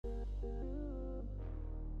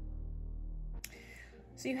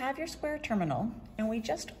So you have your Square terminal, and we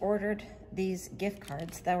just ordered these gift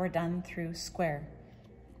cards that were done through Square.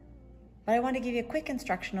 But I want to give you a quick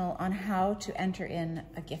instructional on how to enter in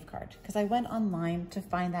a gift card, because I went online to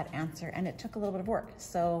find that answer and it took a little bit of work.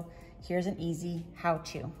 So here's an easy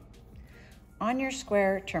how-to. On your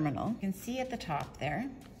Square terminal, you can see at the top there,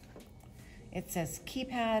 it says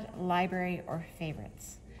keypad, library, or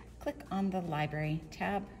favorites. Click on the library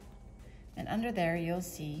tab, and under there you'll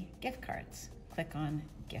see gift cards. Click on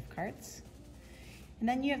gift cards. And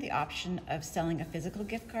then you have the option of selling a physical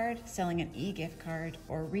gift card, selling an e-gift card,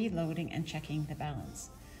 or reloading and checking the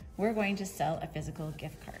balance. We're going to sell a physical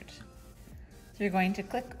gift card. So you're going to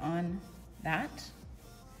click on that,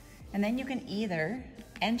 and then you can either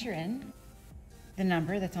enter in the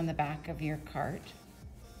number that's on the back of your card,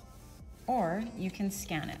 or you can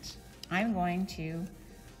scan it. I'm going to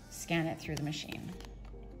scan it through the machine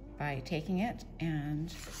by taking it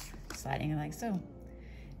and sliding it like so.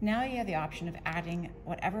 Now you have the option of adding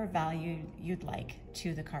whatever value you'd like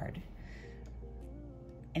to the card.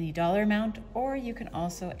 Any dollar amount, or you can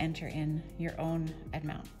also enter in your own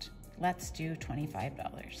amount. Let's do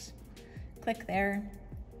 $25. Click there,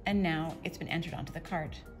 and now it's been entered onto the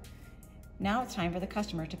card. Now it's time for the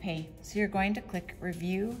customer to pay. So you're going to click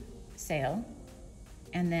Review Sale,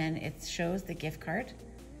 and then it shows the gift card,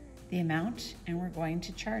 the amount, and we're going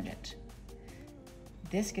to charge it.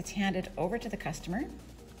 This gets handed over to the customer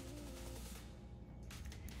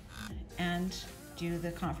and do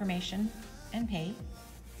the confirmation and pay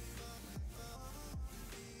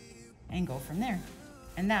and go from there.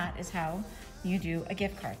 And that is how you do a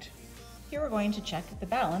gift card. Here we're going to check the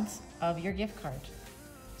balance of your gift card.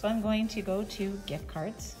 So I'm going to go to gift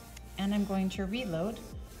cards, and I'm going to reload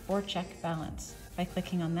or check balance. By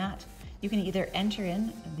clicking on that, you can either enter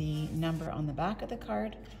in the number on the back of the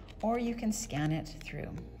card, or you can scan it through.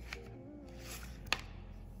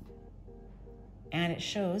 And it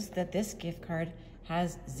shows that this gift card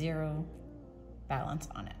has 0 balance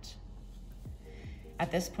on it.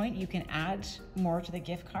 At this point, you can add more to the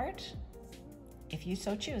gift card if you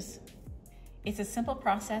so choose. It's a simple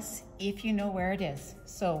process if you know where it is.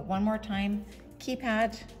 So one more time,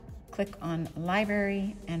 keypad, click on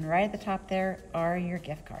library, and right at the top there are your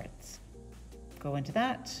gift cards. Go into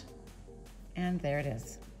that, and there it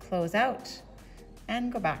is. Close out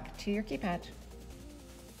and go back to your keypad.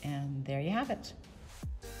 And there you have it.